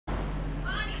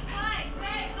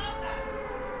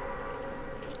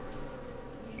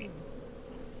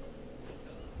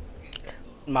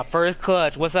My first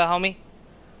clutch. What's up, homie?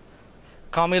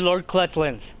 Call me Lord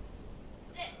Clutchlins.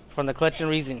 From the Clutch and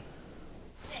Reason.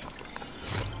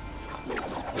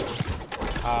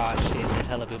 Ah shit, there's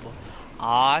hella people.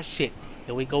 Ah shit,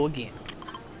 here we go again.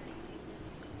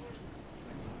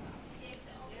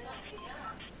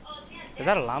 Is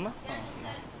that a llama? Oh, no.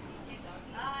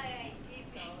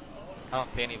 I don't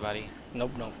see anybody.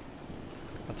 Nope, nope.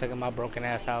 I'm taking my broken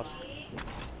ass house.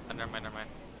 Oh, never mind, never mind.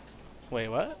 Wait,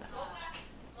 what?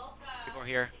 People are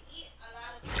here.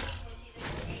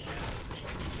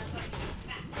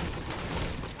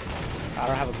 I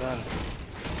don't have a gun.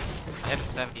 I hit a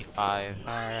 75.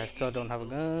 Alright, I still don't have a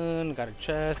gun. Got a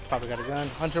chest, probably got a gun.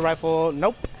 Hunter rifle,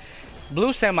 nope.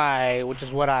 Blue semi, which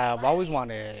is what I've always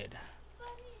wanted.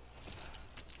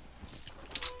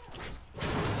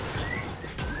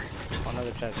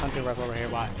 Another chest. Hunter rifle over here,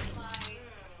 why?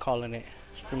 Calling it.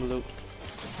 Stream loot.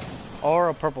 Or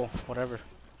a purple, whatever.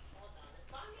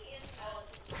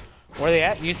 Where are they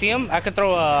at? You see them? I could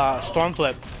throw a storm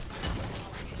flip.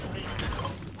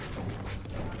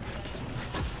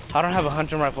 I don't have a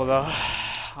hunting rifle though.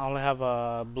 I only have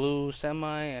a blue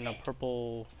semi and a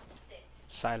purple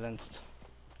silenced.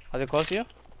 Are they close to you?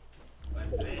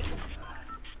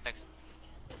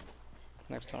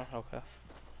 Next door, okay.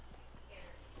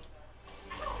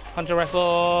 Hunter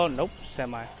rifle, nope,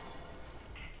 semi.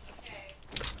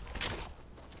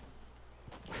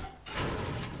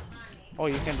 Oh,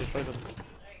 you can destroy them.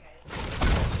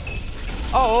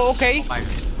 Oh, okay.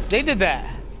 They did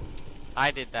that. I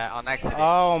did that on accident.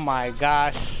 Oh my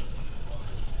gosh.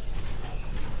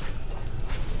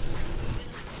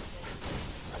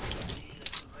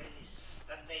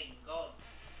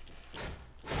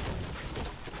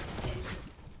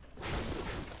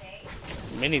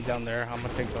 Minis down there. I'm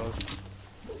gonna take those.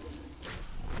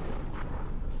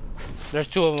 There's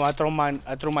two of them. I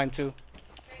threw mine too.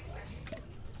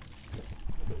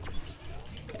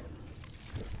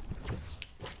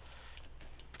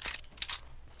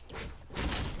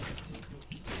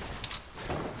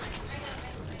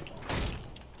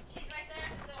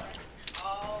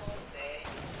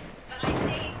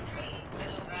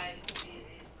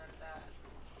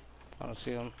 I don't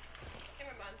see them.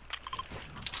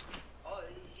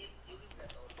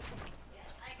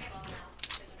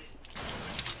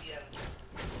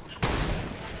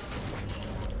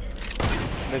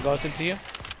 They ghosted to you?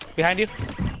 Behind you?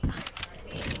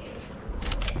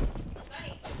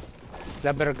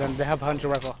 That better gun. They have hunter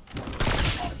rifle.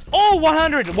 Oh,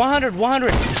 100! 100!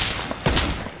 100!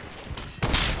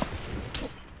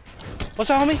 What's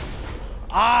up, homie?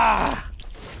 Ah!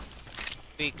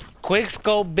 Quick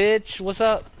scope, bitch. What's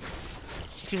up?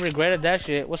 She regretted that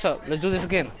shit. What's up? Let's do this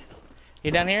again.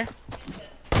 You down here?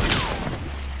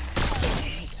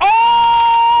 Oh!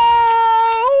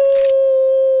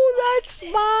 That's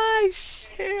my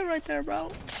shit right there, bro.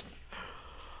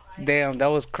 Damn, that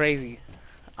was crazy.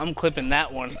 I'm clipping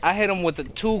that one. I hit him with the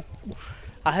two.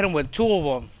 I hit him with two of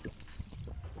them.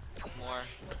 More.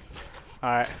 All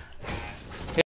right.